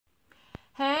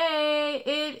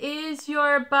it is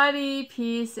your buddy,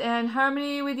 Peace and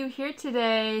Harmony, with you here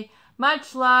today.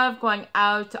 Much love going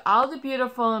out to all the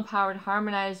beautiful empowered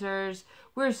harmonizers.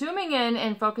 We're zooming in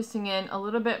and focusing in a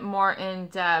little bit more in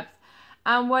depth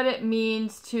on what it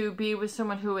means to be with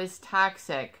someone who is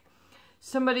toxic,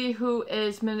 somebody who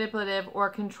is manipulative or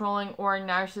controlling or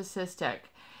narcissistic.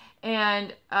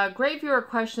 And a great viewer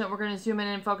question that we're going to zoom in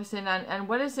and focus in on, and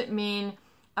what does it mean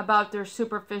about their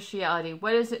superficiality?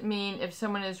 What does it mean if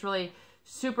someone is really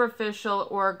superficial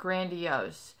or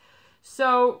grandiose?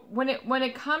 So when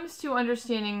it comes to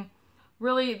understanding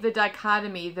really the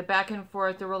dichotomy, the back and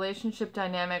forth, the relationship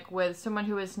dynamic with someone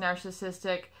who is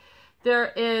narcissistic,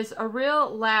 there is a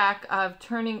real lack of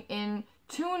tuning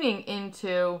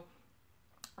into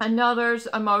another's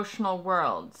emotional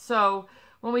world. So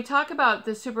when we talk about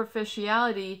the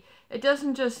superficiality, it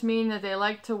doesn't just mean that they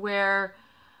like to wear,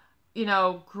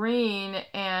 green,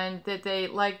 and that they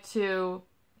like to,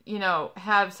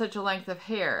 have such a length of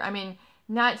hair. I mean,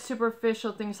 not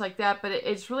superficial things like that, but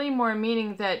it's really more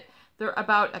meaning that they're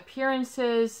about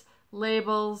appearances,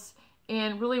 labels,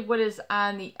 and really what is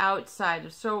on the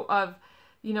outside. So of,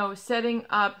 setting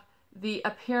up the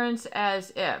appearance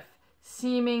as if,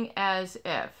 seeming as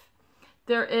if.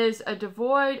 There is a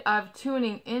devoid of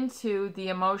tuning into the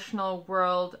emotional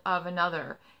world of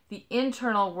another, the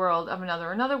internal world of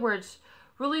another. In other words,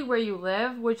 really where you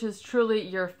live, which is truly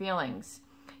your feelings.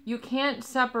 You can't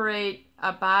separate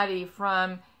a body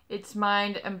from its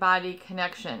mind and body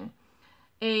connection.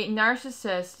 A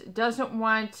narcissist doesn't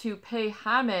want to pay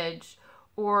homage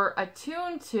or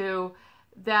attune to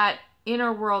that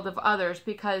inner world of others,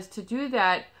 because to do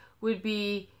that would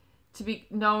be to be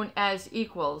known as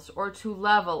equals, or to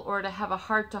level, or to have a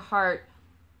heart-to-heart,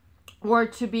 or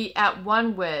to be at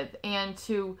one with, and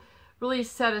to really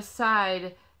set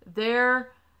aside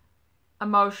their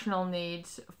emotional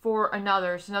needs for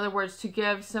another's. In other words, to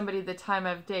give somebody the time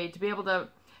of day, to be able to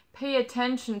pay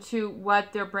attention to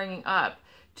what they're bringing up,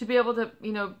 to be able to,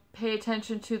 pay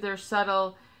attention to their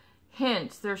subtle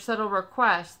hints, their subtle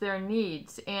requests, their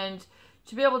needs, and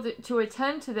to be able to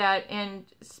attend to that and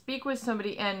speak with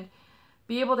somebody and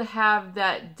be able to have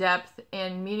that depth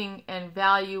and meaning and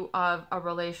value of a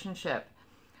relationship.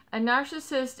 A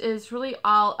narcissist is really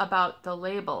all about the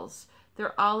labels.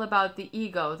 They're all about the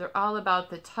ego. They're all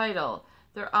about the title.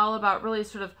 They're all about really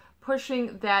sort of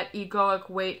pushing that egoic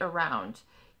weight around.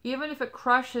 Even if it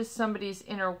crushes somebody's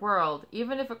inner world,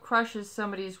 even if it crushes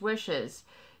somebody's wishes,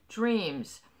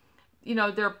 dreams,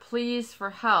 their pleas for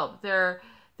help, they're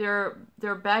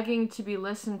begging to be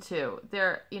listened to.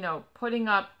 They're, putting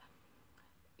up,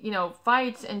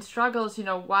 fights and struggles.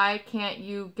 Why can't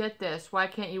you get this? Why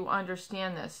can't you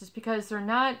understand this? It's because they're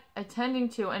not attending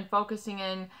to and focusing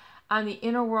in on the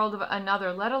inner world of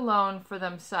another, let alone for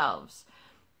themselves.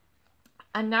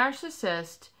 A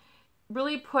narcissist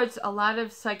really puts a lot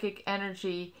of psychic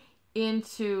energy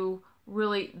into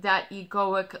really that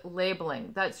egoic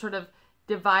labeling, that sort of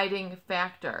dividing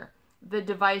factor, the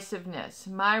divisiveness,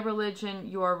 my religion,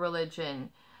 your religion,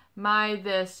 my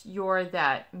this, your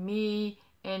that, me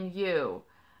and you,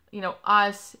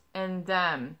 us and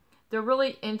them. They're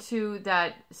really into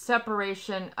that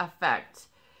separation effect,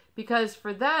 because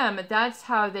for them, that's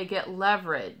how they get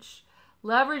leverage.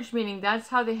 Leverage meaning that's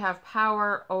how they have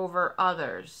power over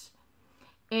others.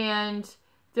 And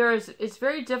it's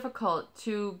very difficult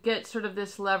to get sort of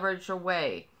this leverage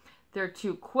away. They're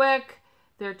too quick,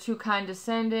 they're too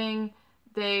condescending,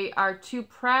 they are too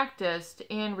practiced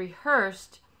and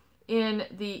rehearsed in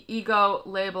the ego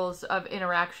labels of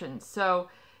interactions. So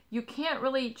you can't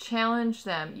really challenge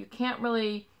them. You can't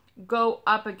really go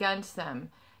up against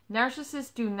them.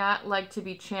 Narcissists do not like to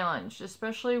be challenged,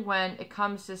 especially when it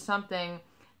comes to something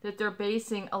that they're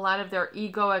basing a lot of their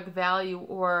egoic value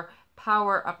or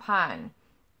power upon.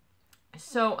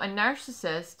 So a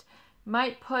narcissist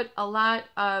might put a lot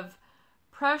of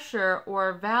pressure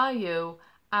or value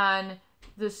on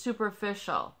the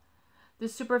superficial. The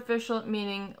superficial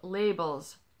meaning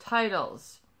labels,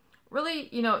 titles, really,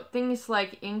 things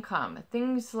like income,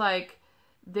 things like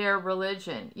their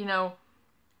religion,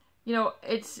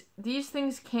 it's, these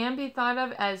things can be thought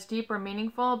of as deep or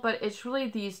meaningful, but it's really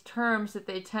these terms that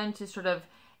they tend to sort of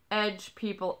edge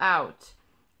people out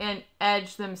and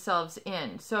edge themselves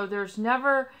in. So it's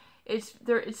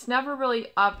never really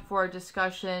up for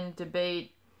discussion,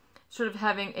 debate, sort of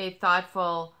having a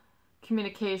thoughtful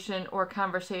communication or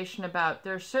conversation about.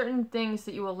 There are certain things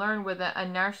that you will learn with a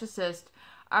narcissist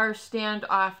are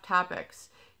standoff topics.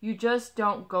 You just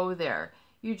don't go there.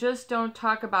 You just don't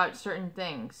talk about certain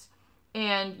things.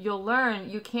 And you'll learn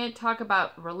you can't talk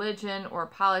about religion or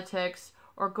politics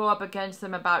or go up against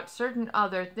them about certain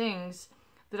other things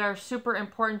that are super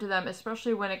important to them,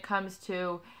 especially when it comes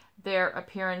to their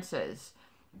appearances.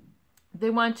 They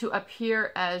want to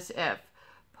appear as if,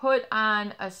 put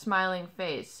on a smiling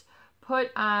face,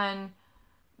 put on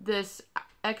this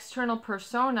external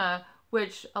persona,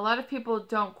 which a lot of people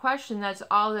don't question. That's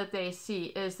all that they see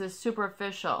is this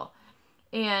superficial.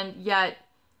 And yet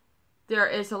there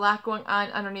is a lot going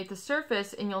on underneath the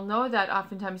surface, and you'll know that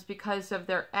oftentimes because of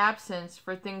their absence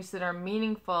for things that are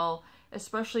meaningful,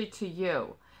 especially to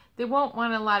you. They won't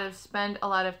want to spend a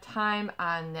lot of time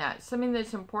on that. Something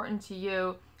that's important to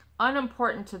you,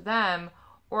 unimportant to them,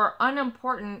 or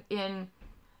unimportant in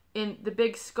the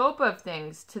big scope of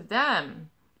things to them.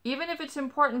 Even if it's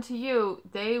important to you,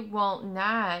 they will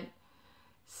not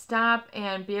stop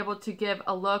and be able to give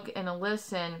a look and a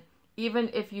listen, even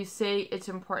if you say it's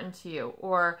important to you,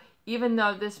 or even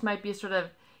though this might be sort of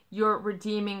your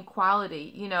redeeming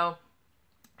quality. You know,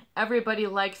 everybody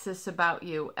likes this about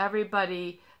you.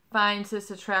 Everybody finds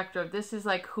this attractive. This is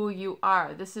like who you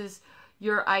are. This is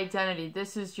your identity.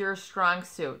 This is your strong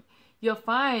suit. You'll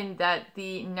find that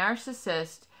the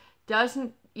narcissist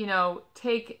doesn't,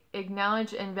 take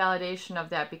acknowledge and validation of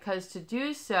that, because to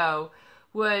do so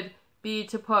would be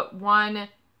to put one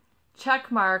check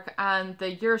mark on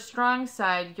the your strong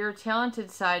side, your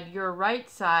talented side, your right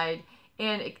side,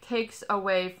 and it takes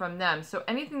away from them. So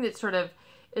anything that sort of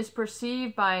is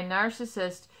perceived by a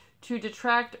narcissist to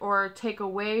detract or take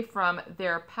away from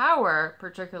their power,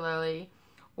 particularly,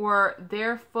 or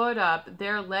their foot up,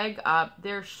 their leg up,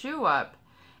 their shoe up,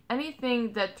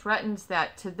 anything that threatens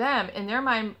that to them, in their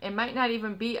mind, it might not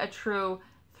even be a true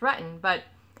threaten, but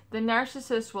the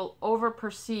narcissist will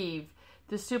over-perceive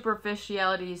the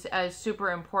superficialities as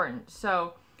super important.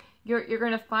 So you're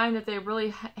going to find that they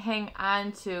really hang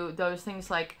on to those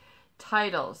things like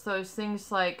titles, those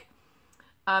things like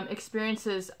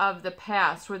experiences of the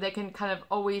past, where they can kind of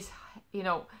always,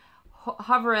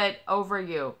 hover it over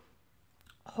you,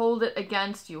 hold it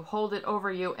against you, hold it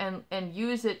over you, and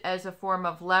use it as a form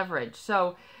of leverage.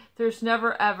 So there's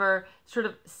never ever sort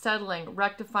of settling,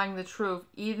 rectifying the truth,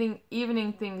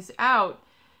 evening things out,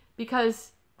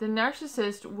 because the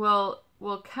narcissist will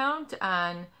count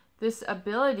on this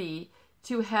ability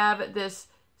to have this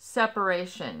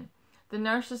separation. The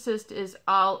narcissist is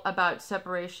all about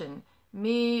separation.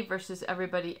 Me versus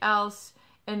everybody else.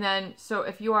 And then, so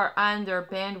if you are on their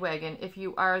bandwagon, if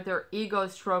you are their ego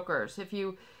strokers, if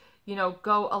you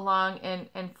go along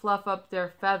and fluff up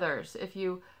their feathers, if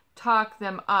you talk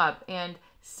them up and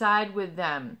side with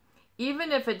them,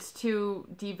 even if it's to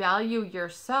devalue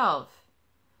yourself,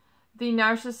 the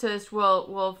narcissist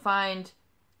will find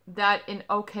that an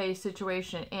okay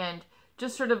situation and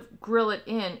just sort of grill it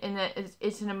in. And that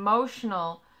it's an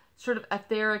emotional sort of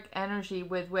etheric energy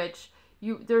with which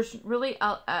there's really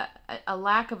a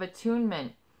lack of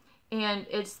attunement, and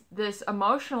it's this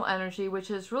emotional energy which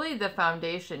is really the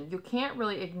foundation. You can't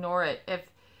really ignore it if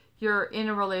you're in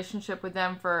a relationship with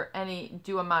them for any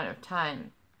due amount of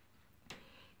time.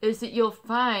 Is that you'll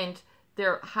find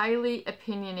they're highly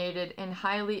opinionated and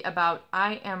highly about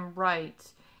I am right,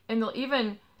 and they'll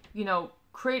even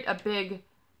create a big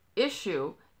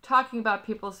issue talking about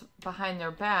people behind their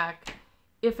back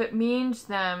if it means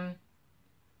them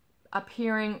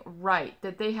appearing right,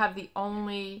 that they have the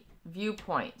only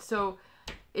viewpoint. So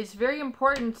it's very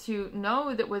important to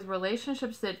know that with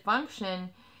relationships that function,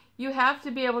 you have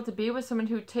to be able to be with someone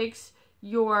who takes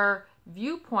your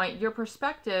viewpoint, your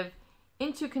perspective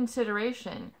into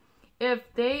consideration.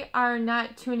 If they are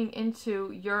not tuning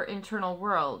into your internal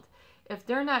world, if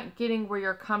they're not getting where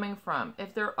you're coming from,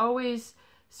 if they're always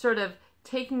sort of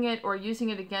taking it or using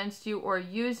it against you, or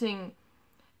using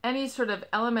any sort of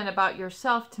element about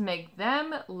yourself to make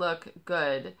them look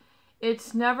good,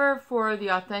 it's never for the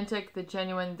authentic, the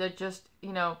genuine, the just,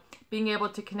 being able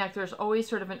to connect. There's always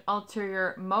sort of an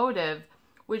ulterior motive,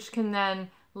 which can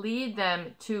then lead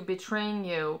them to betraying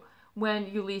you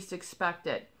when you least expect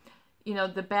it.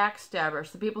 The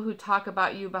backstabbers, the people who talk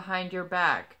about you behind your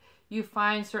back. You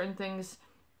find certain things,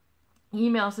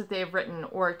 emails that they've written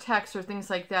or texts or things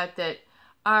like that, that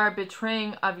are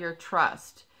betraying of your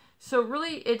trust. So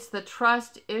really, it's the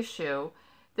trust issue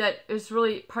that is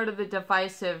really part of the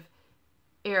divisive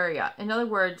area. In other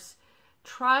words,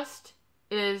 trust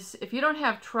is, if you don't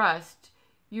have trust,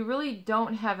 you really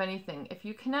don't have anything. If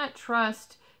you cannot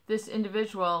trust this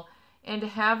individual and to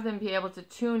have them be able to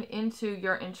tune into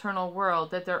your internal world,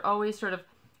 that they're always sort of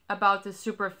about the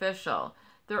superficial.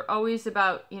 They're always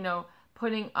about,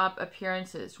 putting up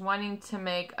appearances, wanting to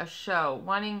make a show,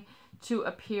 wanting to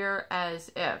appear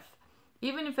as if.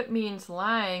 Even if it means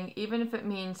lying, even if it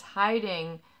means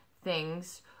hiding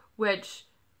things, which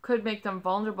could make them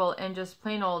vulnerable and just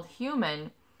plain old human,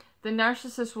 the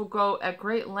narcissist will go at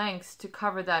great lengths to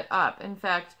cover that up. In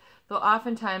fact, they'll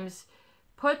oftentimes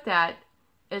put that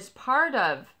as part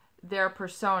of their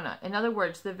persona. In other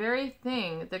words, the very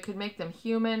thing that could make them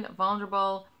human,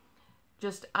 vulnerable,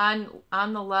 just on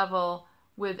the level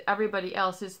with everybody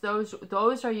else, is those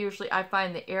are usually, I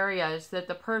find, the areas that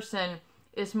the person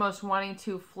is most wanting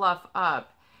to fluff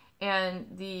up, and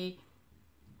the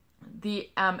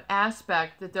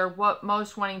aspect that they're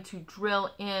most wanting to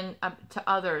drill in to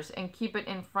others and keep it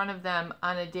in front of them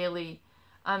on the daily.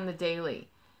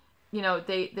 You know,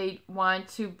 they want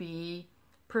to be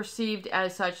perceived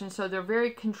as such, and so they're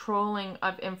very controlling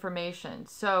of information.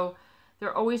 So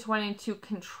they're always wanting to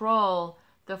control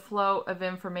the flow of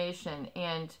information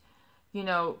and, you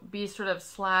know, be sort of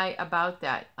sly about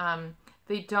that.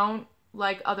 They don't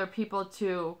like other people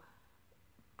to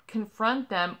confront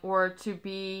them or to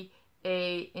be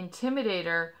a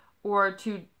intimidator or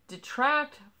to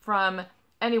detract from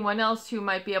anyone else who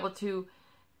might be able to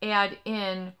add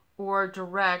in or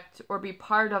direct or be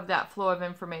part of that flow of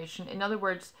information. In other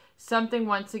words, something,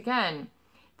 once again,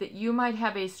 that you might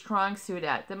have a strong suit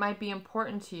at, that might be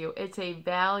important to you. It's a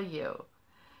value.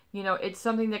 You know, it's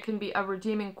something that can be a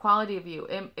redeeming quality of you.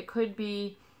 It could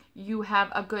be you have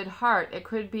a good heart. It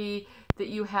could be that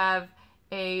you have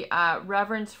a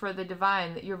reverence for the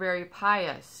divine, that you're very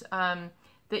pious,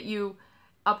 that you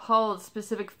uphold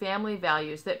specific family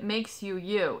values, that makes you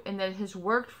you, and that has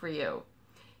worked for you.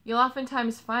 You'll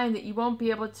oftentimes find that you won't be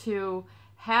able to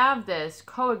have this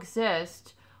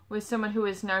coexist with someone who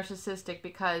is narcissistic,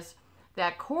 because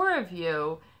that core of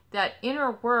you, that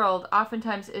inner world,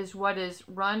 oftentimes is what is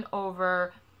run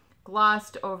over,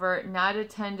 glossed over, not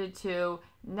attended to,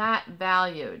 not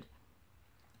valued.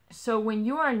 So when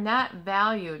you are not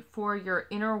valued for your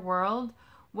inner world,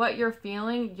 what you're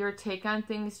feeling, your take on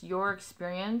things, your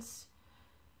experience,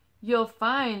 you'll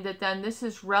find that then this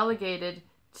is relegated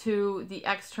to the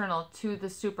external, to the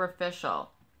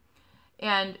superficial.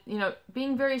 And, you know,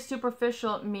 being very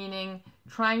superficial, meaning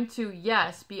trying to,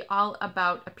 yes, be all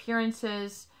about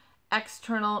appearances,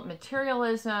 external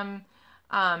materialism,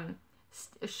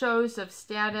 shows of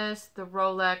status, the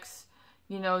Rolex,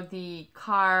 you know, the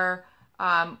car,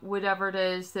 whatever it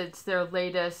is that's their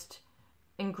latest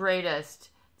and greatest.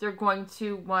 They're going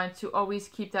to want to always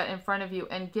keep that in front of you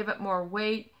and give it more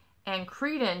weight and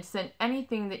credence than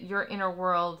anything that your inner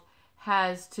world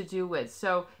has to do with.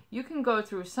 So you can go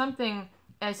through something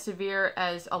as severe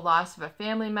as a loss of a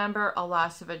family member, a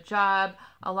loss of a job,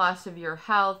 a loss of your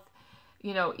health,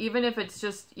 you know, even if it's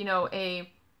just, you know,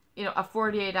 a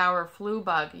 48-hour flu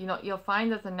bug. You know, you'll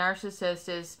find that the narcissist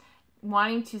is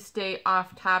wanting to stay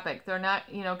off topic. They're not,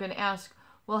 you know, going to ask,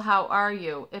 well, how are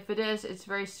you? If it is, it's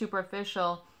very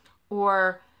superficial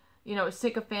or, you know,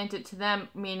 sycophantic to them,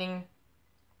 meaning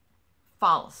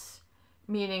false,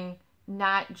 meaning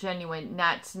not genuine,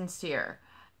 not sincere.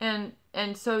 And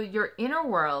so your inner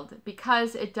world,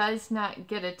 because it does not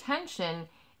get attention,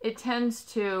 it tends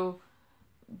to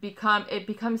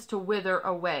becomes to wither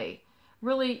away.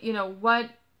 Really, you know,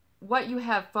 what you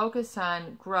have focus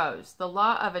on grows. The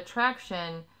law of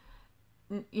attraction,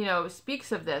 you know,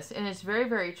 speaks of this, and it's very,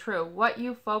 very true. What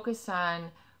you focus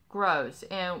on grows,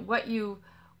 and where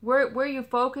you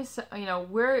focus, you know,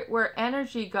 where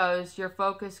energy goes, your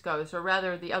focus goes, or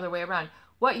rather the other way around.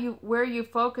 Where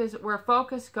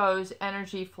focus goes,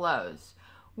 energy flows.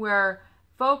 Where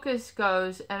focus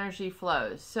goes, energy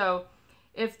flows. So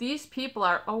if these people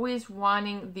are always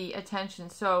wanting the attention,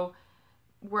 so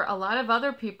where a lot of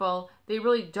other people, they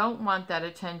really don't want that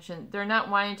attention. They're not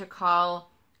wanting to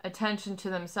call attention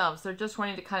to themselves. They're just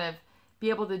wanting to kind of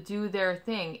be able to do their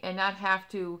thing and not have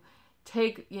to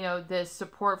take, you know, this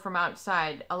support from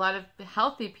outside. A lot of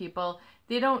healthy people,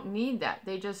 they don't need that.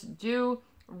 They just do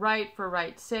right for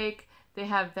right's sake. They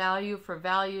have value for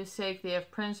value's sake. They have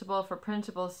principle for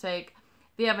principle's sake.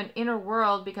 They have an inner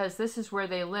world because this is where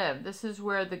they live. This is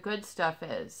where the good stuff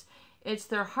is. It's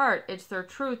their heart. It's their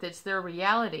truth. It's their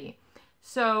reality.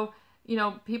 So, you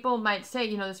know, people might say,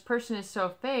 you know, this person is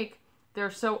so fake. They're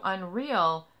so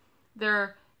unreal.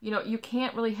 They're, you know, you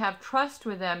can't really have trust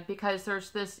with them because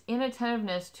there's this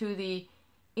inattentiveness to the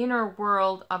inner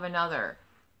world of another.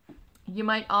 You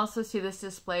might also see this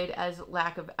displayed as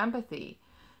lack of empathy.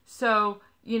 So,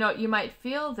 you know, you might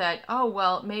feel that, oh,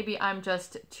 well, maybe I'm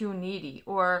just too needy,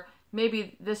 or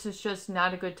maybe this is just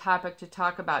not a good topic to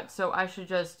talk about, so I should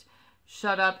just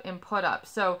shut up and put up.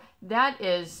 So that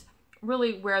is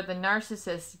really where the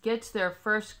narcissist gets their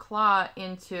first claw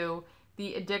into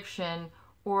the addiction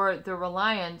or the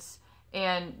reliance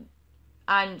and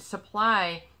on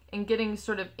supply, and getting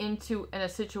sort of in a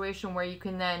situation where you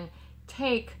can then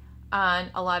take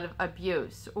on a lot of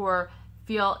abuse or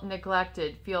feel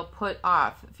neglected, feel put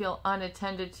off, feel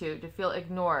unattended to feel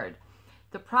ignored.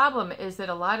 The problem is that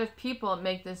a lot of people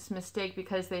make this mistake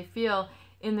because they feel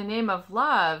in the name of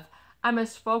love, I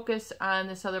must focus on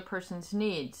this other person's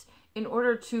needs. In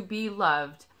order to be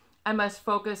loved, I must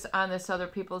focus on this other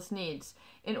people's needs.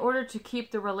 In order to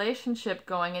keep the relationship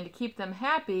going and to keep them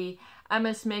happy, I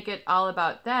must make it all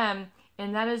about them.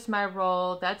 And that is my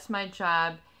role. That's my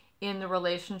job in the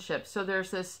relationship. So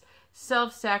there's this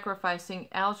self-sacrificing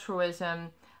altruism,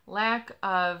 lack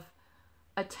of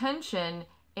attention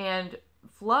and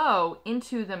flow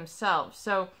into themselves.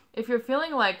 So if you're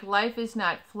feeling like life is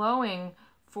not flowing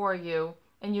for you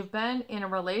and you've been in a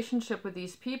relationship with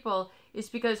these people, it's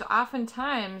because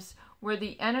oftentimes where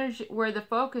the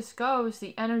focus goes,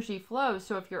 the energy flows.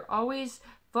 So if you're always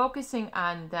focusing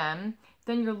on them,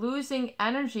 then you're losing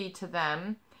energy to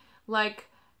them, like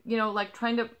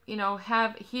trying to,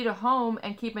 have heat a home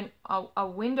and keep a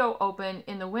window open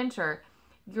in the winter.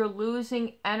 You're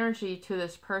losing energy to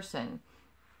this person.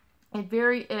 It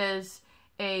very is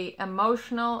a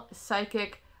emotional,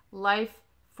 psychic, life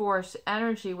force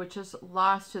energy which is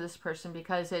lost to this person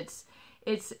because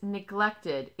it's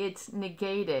neglected, it's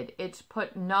negated, it's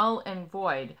put null and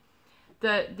void.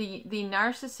 The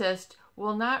narcissist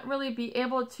will not really be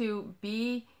able to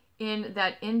be in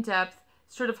that in-depth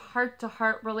sort of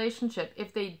heart-to-heart relationship.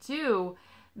 If they do,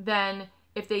 then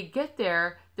if they get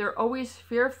there, they're always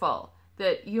fearful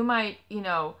that you might,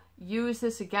 use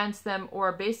this against them,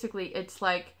 or basically it's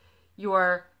like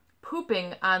you're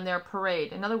pooping on their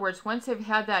parade. In other words, once they've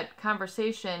had that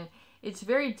conversation, it's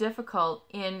very difficult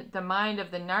in the mind of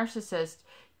the narcissist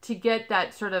to get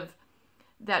that sort of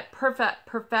that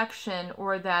perfection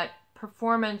or that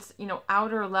performance,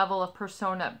 outer level of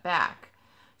persona back.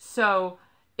 So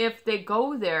if they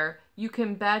go there, you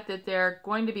can bet that they're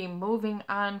going to be moving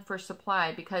on for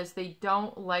supply because they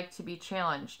don't like to be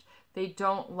challenged. They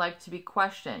don't like to be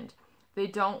questioned. They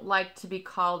don't like to be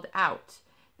called out.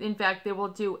 In fact, they will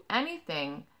do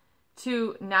anything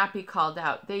to not be called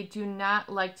out. They do not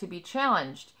like to be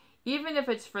challenged, even if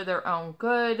it's for their own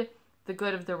good, the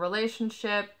good of the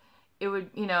relationship. It would,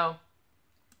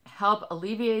 help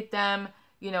alleviate them.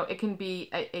 It can be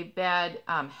a bad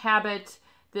habit.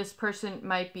 This person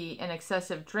might be an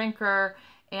excessive drinker,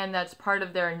 and that's part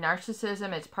of their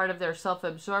narcissism. It's part of their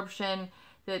self-absorption,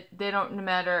 that they don't, no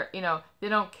matter, they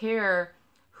don't care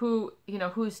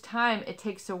whose time it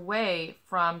takes away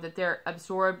from, that they're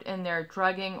absorbed in their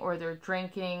drugging or their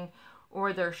drinking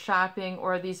or their shopping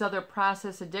or these other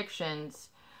process addictions.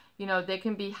 They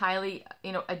can be highly,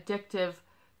 addictive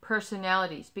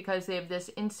personalities because they have this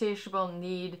insatiable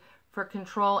need for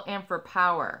control and for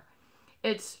power.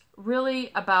 It's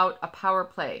really about a power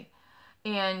play.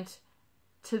 And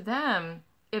to them,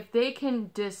 if they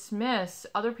can dismiss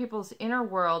other people's inner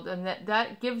world, and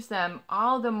that gives them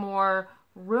all the more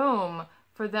room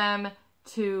for them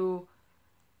to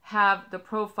have the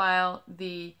profile,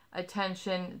 the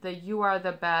attention, the you are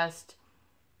the best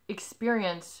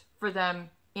experience for them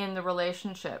in the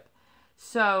relationship.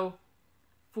 So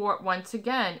once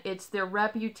again, it's their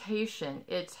reputation,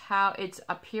 it's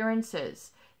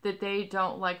appearances that they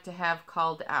don't like to have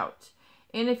called out.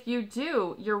 And if you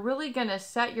do, you're really going to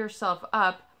set yourself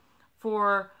up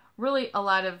for really a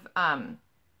lot of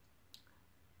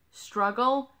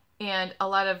struggle and a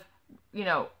lot of,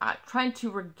 trying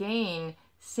to regain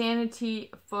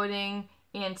sanity, footing,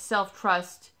 and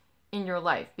self-trust in your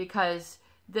life. Because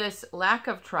this lack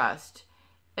of trust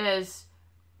is,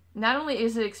 not only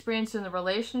is it experienced in the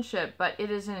relationship, but it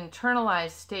is an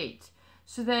internalized state.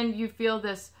 So then you feel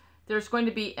this, there's going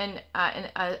to be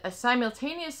a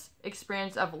simultaneous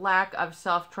experience of lack of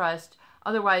self-trust,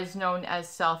 otherwise known as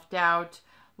self-doubt,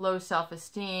 low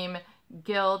self-esteem,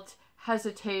 guilt,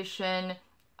 hesitation,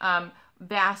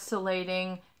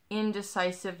 vacillating,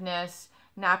 indecisiveness,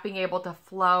 not being able to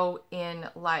flow in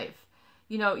life.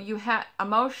 You have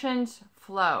emotions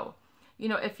flow.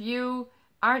 If you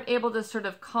aren't able to sort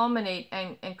of culminate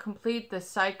and complete the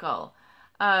cycle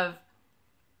of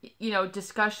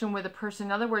discussion with a person,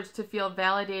 in other words, to feel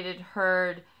validated,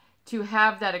 heard, to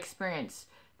have that experience,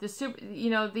 the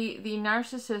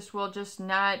narcissist will just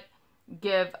not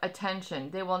give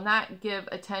attention. They will not give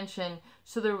attention,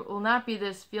 so there will not be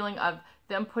this feeling of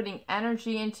them putting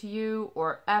energy into you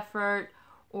or effort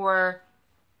or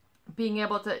being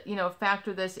able to,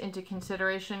 factor this into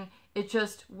consideration. It's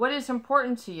just what is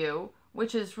important to you,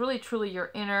 which is really truly your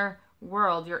inner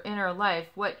world, your inner life,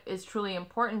 what is truly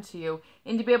important to you,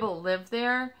 and to be able to live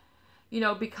there,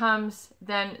 becomes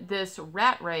then this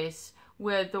rat race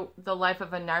with the life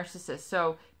of a narcissist.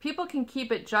 So people can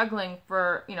keep it juggling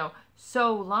for,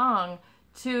 so long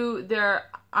to their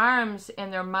arms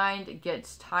and their mind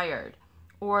gets tired,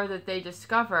 or that they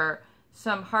discover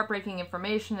some heartbreaking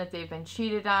information that they've been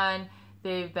cheated on,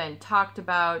 they've been talked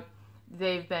about,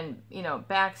 they've been,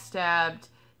 backstabbed,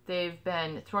 they've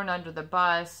been thrown under the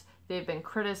bus, they've been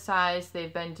criticized,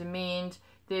 they've been demeaned,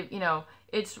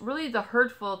 it's really the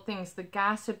hurtful things, the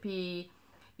gossipy,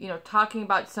 talking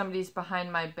about somebody's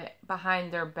behind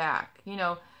their back.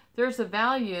 There's a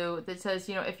value that says,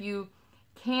 if you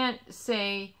can't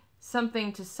say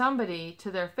something to somebody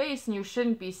to their face, then you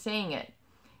shouldn't be saying it.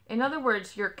 In other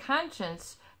words, your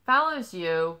conscience follows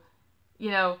you,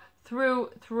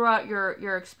 throughout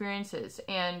your experiences.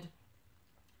 And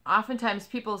oftentimes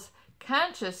people's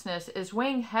consciousness is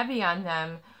weighing heavy on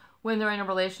them when they're in a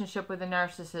relationship with a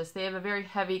narcissist. They have a very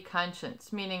heavy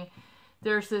conscience, meaning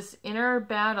there's this inner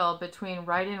battle between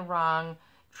right and wrong,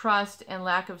 trust and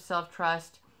lack of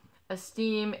self-trust,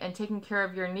 esteem and taking care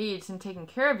of your needs and taking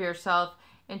care of yourself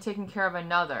and taking care of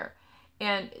another.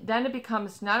 And then it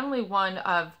becomes not only one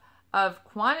of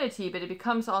quantity, but it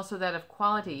becomes also that of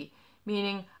quality,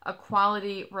 meaning a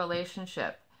quality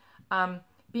relationship.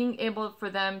 Being able for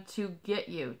them to get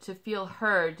you, to feel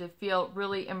heard, to feel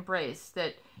really embraced,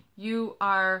 that you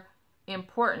are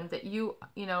important, that you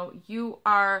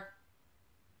are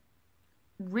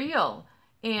real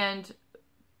and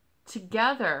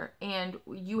together, and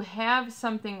you have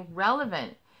something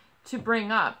relevant to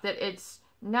bring up, that it's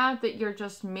not that you're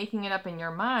just making it up in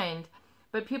your mind,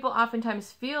 but people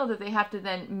oftentimes feel that they have to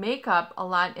then make up a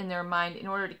lot in their mind in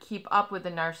order to keep up with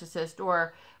the narcissist,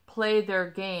 or play their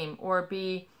game, or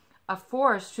be a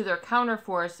force to their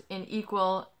counterforce in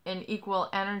equal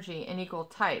energy and equal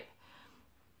type.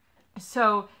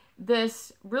 So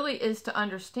this really is to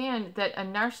understand that a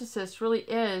narcissist really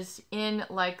is in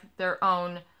like their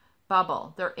own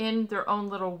bubble. They're in their own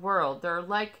little world. They're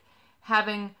like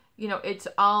having, it's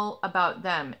all about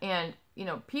them. And,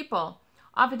 people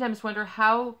oftentimes wonder,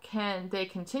 how can they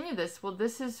continue this? Well,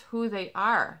 this is who they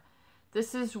are.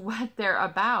 This is what they're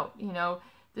about.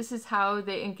 This is how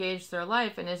they engage their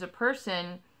life. And as a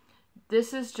person,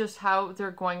 this is just how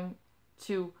they're going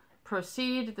to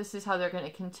proceed. This is how they're going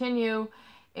to continue.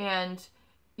 And,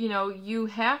 you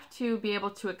have to be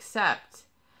able to accept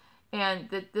and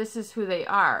that this is who they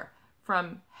are,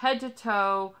 from head to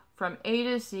toe, from A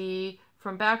to Z,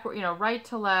 from backward, right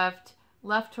to left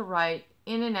to right,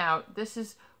 in and out. This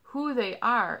is who they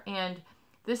are. And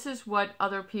this is what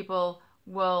other people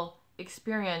will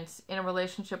experience in a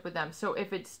relationship with them. So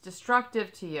if it's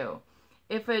destructive to you,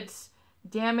 if it's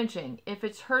damaging, if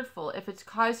it's hurtful, if it's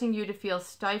causing you to feel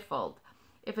stifled,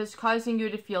 if it's causing you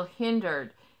to feel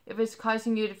hindered, if it's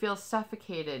causing you to feel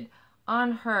suffocated,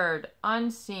 unheard,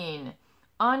 unseen,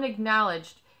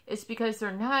 unacknowledged, it's because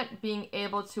they're not being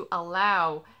able to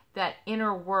allow that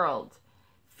inner world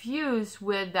fuse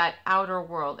with that outer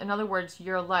world. In other words,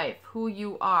 your life, who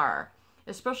you are.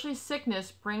 Especially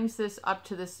sickness brings this up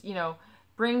to this,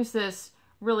 brings this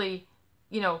really,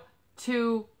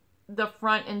 to the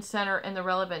front and center and the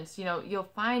relevance. You'll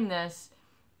find this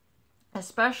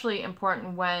especially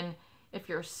important when, if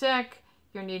you're sick,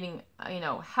 you're needing,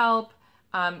 help,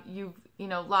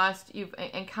 you've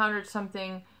encountered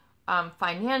something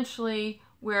financially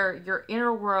where your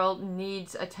inner world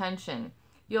needs attention.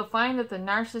 You'll find that the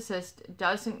narcissist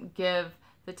doesn't give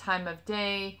the time of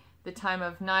day, the time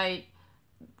of night,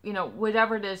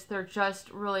 whatever it is, they're just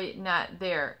really not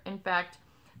there. In fact,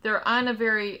 they're on a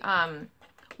very,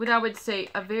 what I would say,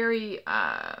 a very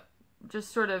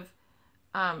just sort of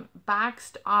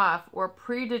boxed off or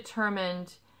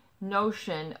predetermined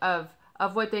notion of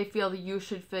what they feel that you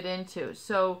should fit into.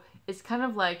 So it's kind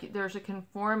of like there's a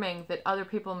conforming that other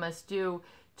people must do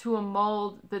to a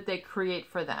mold that they create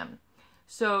for them.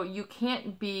 So you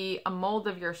can't be a mold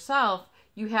of yourself.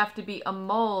 You have to be a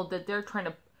mold that they're trying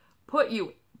to put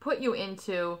you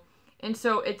into. And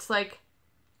so it's like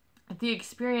the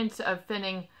experience of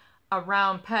fitting a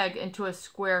round peg into a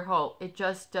square hole. It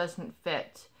just doesn't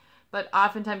fit. But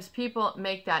oftentimes people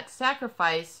make that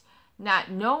sacrifice,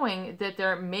 not knowing that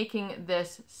they're making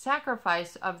this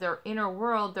sacrifice of their inner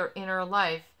world, their inner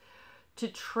life, to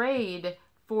trade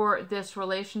for this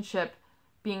relationship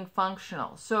being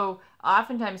functional. So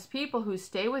oftentimes people who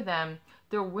stay with them,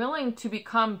 they're willing to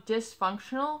become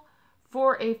dysfunctional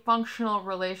for a functional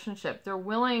relationship. They're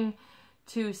willing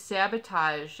to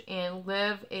sabotage and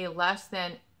live a less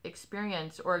than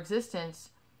experience or existence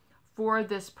for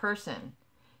this person.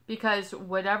 Because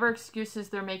whatever excuses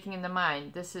they're making in the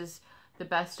mind, this is the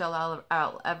best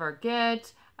I'll ever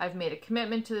get, I've made a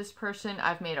commitment to this person,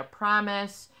 I've made a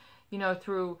promise,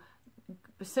 through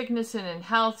sickness and in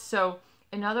health. So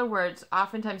in other words,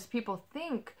 oftentimes people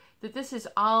think that this is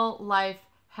all life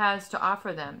has to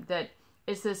offer them, that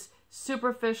it's this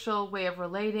superficial way of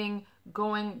relating,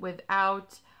 going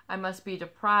without, I must be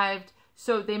deprived.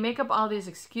 So they make up all these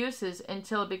excuses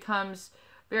until it becomes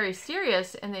very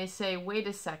serious, and they say, wait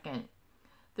a second,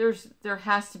 there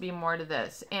has to be more to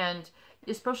this. And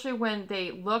especially when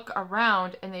they look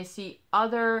around and they see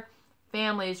other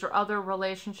families or other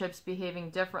relationships behaving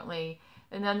differently,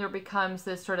 and then there becomes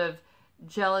this sort of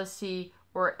jealousy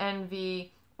or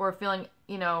envy or feeling,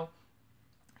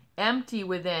 empty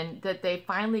within, that they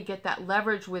finally get that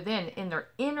leverage within in their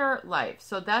inner life.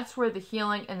 So that's where the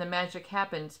healing and the magic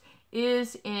happens,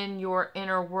 is in your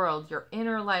inner world, your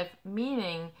inner life,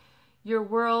 meaning your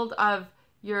world of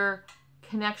your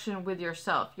connection with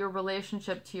yourself, your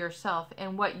relationship to yourself,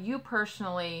 and what you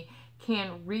personally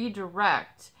can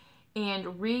redirect and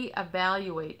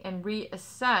reevaluate and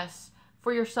reassess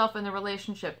for yourself in the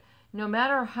relationship. No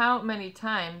matter how many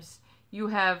times you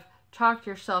have talked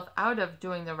yourself out of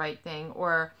doing the right thing,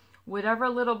 or whatever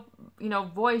little,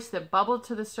 voice that bubbled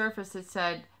to the surface that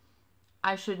said,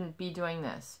 I shouldn't be doing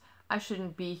this. I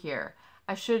shouldn't be here.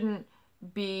 I shouldn't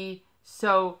be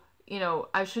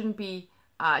I shouldn't be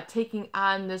taking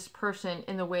on this person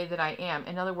in the way that I am.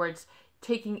 In other words,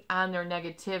 taking on their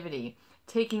negativity,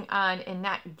 taking on and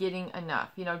not getting enough,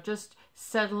 just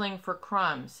settling for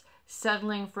crumbs,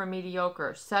 settling for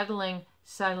mediocre, settling.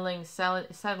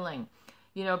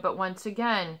 But once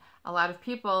again, a lot of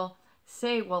people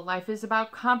say, well, life is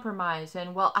about compromise,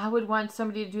 and well, I would want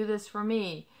somebody to do this for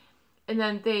me. And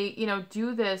then they,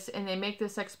 do this and they make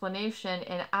this explanation,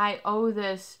 and I owe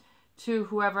this to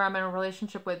whoever I'm in a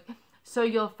relationship with. So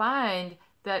you'll find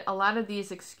that a lot of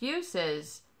these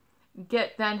excuses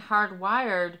get then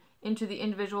hardwired into the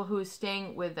individual who is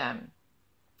staying with them.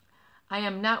 I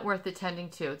am not worth attending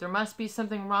to. There must be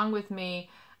something wrong with me.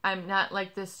 I'm not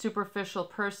like this superficial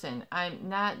person. I'm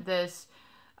not this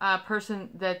person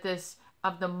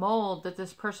of the mold that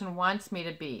this person wants me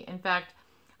to be. In fact,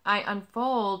 I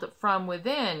unfold from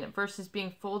within versus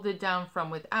being folded down from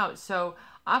without. So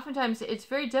oftentimes it's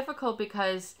very difficult,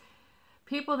 because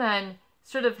people then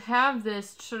sort of have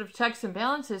this sort of checks and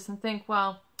balances and think,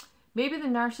 well, maybe the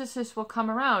narcissist will come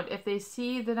around if they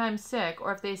see that I'm sick,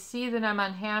 or if they see that I'm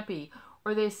unhappy,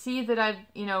 or they see that I've,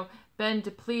 been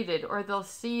depleted, or they'll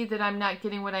see that I'm not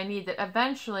getting what I need, that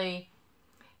eventually,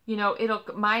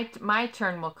 my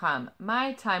turn will come,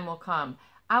 my time will come.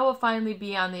 I will finally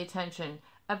be on the attention.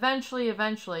 Eventually,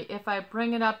 if I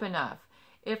bring it up enough,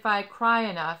 if I cry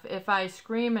enough, if I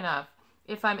scream enough,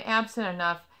 if I'm absent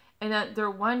enough, and that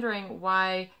they're wondering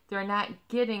why they're not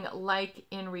getting like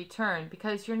in return,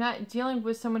 because you're not dealing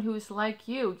with someone who's like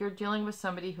you. You're dealing with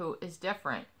somebody who is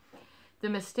different. The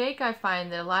mistake I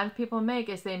find that a lot of people make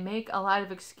is they make a lot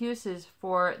of excuses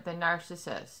for the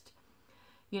narcissist,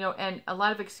 and a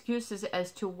lot of excuses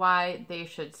as to why they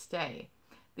should stay.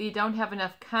 They don't have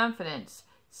enough confidence,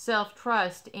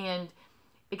 self-trust, and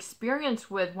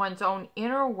experience with one's own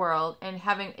inner world, and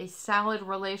having a solid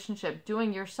relationship,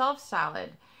 doing yourself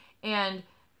solid, and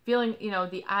feeling,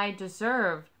 the I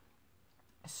deserve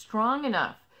strong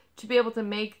enough to be able to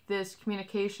make this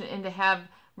communication and to have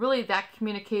really that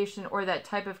communication, or that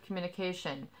type of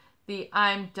communication. The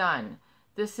I'm done.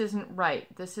 This isn't right.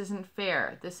 This isn't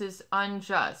fair. This is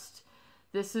unjust.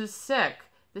 This is sick.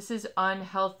 This is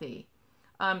unhealthy.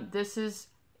 This is,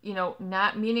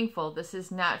 not meaningful. This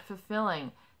is not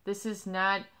fulfilling. This is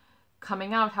not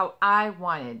coming out how I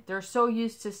wanted. They're so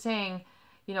used to saying,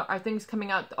 are things coming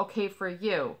out okay for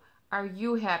you? Are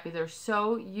you happy? They're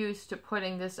so used to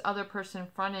putting this other person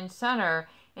front and center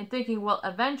and thinking, well,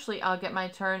 eventually I'll get my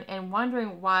turn, and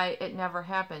wondering why it never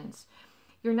happens.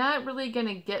 You're not really going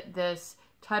to get this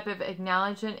type of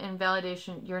acknowledgement and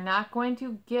validation. You're not going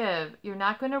to give, you're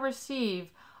not going to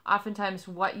receive oftentimes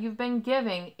what you've been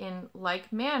giving in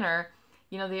like manner.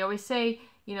 They always say,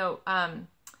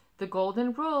 the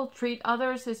golden rule, treat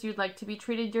others as you'd like to be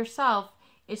treated yourself.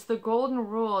 It's the golden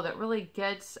rule that really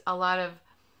gets a lot of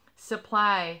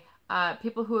supply,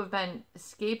 people who have been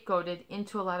scapegoated,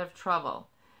 into a lot of trouble.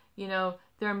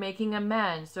 They're making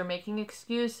amends. They're making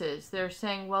excuses. They're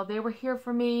saying, well, they were here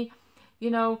for me,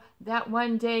 that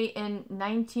one day in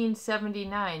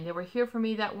 1979. They were here for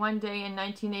me that one day in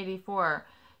 1984,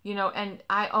 and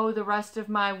I owe the rest of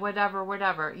my whatever,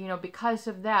 because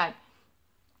of that.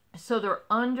 So they're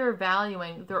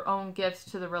undervaluing their own gifts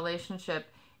to the relationship,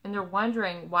 and they're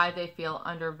wondering why they feel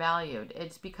undervalued.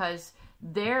 It's because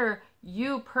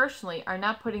you personally are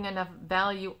not putting enough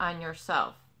value on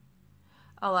yourself.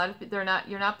 You're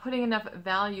not putting enough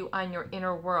value on your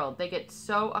inner world. They get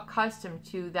so accustomed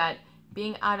to that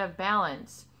being out of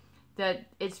balance that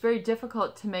it's very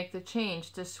difficult to make the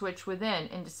change, to switch within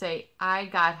and to say, I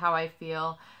got how I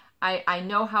feel. I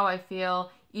know how I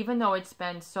feel, even though it's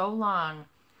been so long.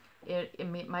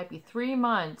 It might be 3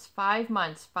 months, 5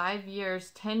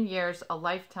 years, 10 years, a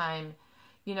lifetime.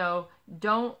 You know,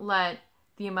 don't let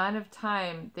the amount of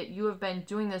time that you have been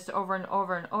doing this over and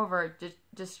over and over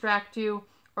distract you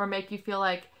or make you feel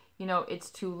like, you know, it's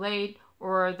too late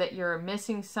or that you're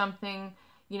missing something.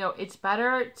 You know, it's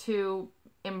better to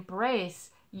embrace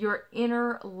your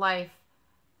inner life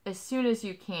as soon as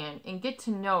you can and get to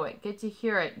know it, get to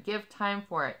hear it, give time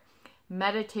for it.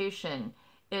 Meditation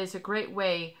is a great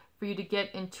way for you to get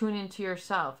and tune into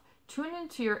yourself, tune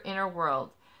into your inner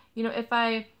world. You know, if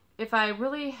I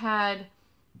really had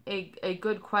a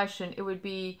good question, it would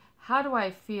be, how do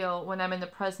I feel when I'm in the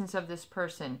presence of this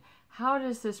person? How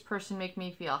does this person make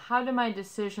me feel? How do my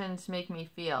decisions make me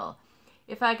feel?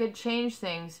 If I could change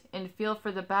things and feel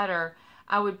for the better,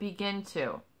 I would begin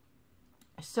to.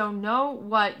 So know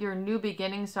what your new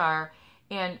beginnings are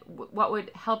and what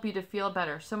would help you to feel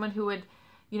better. Someone who would,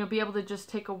 you know, be able to just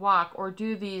take a walk or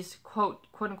do these quote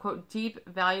unquote deep,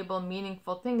 valuable,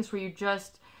 meaningful things where you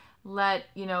just let,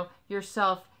 you know,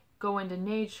 yourself go into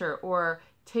nature or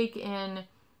take in,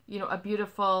 you know, a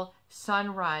beautiful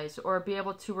sunrise or be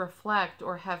able to reflect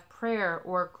or have prayer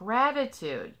or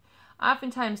gratitude.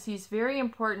 Oftentimes these very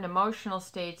important emotional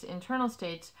states, internal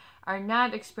states, are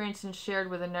not experienced and shared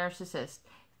with a narcissist.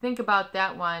 Think about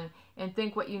that one and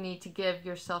think what you need to give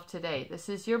yourself today. This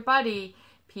is your buddy,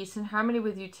 peace and harmony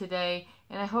with you today,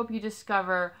 and I hope you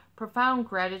discover profound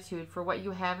gratitude for what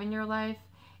you have in your life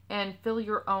and fill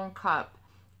your own cup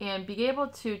and be able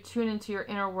to tune into your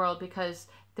inner world, because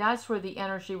that's where the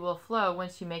energy will flow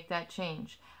once you make that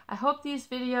change. I hope these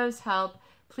videos help.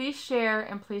 Please share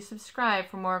and please subscribe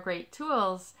for more great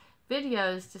tools,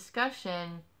 videos,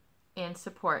 discussion, and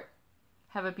support.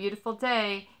 Have a beautiful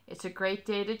day. It's a great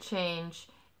day to change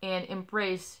and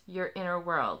embrace your inner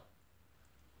world.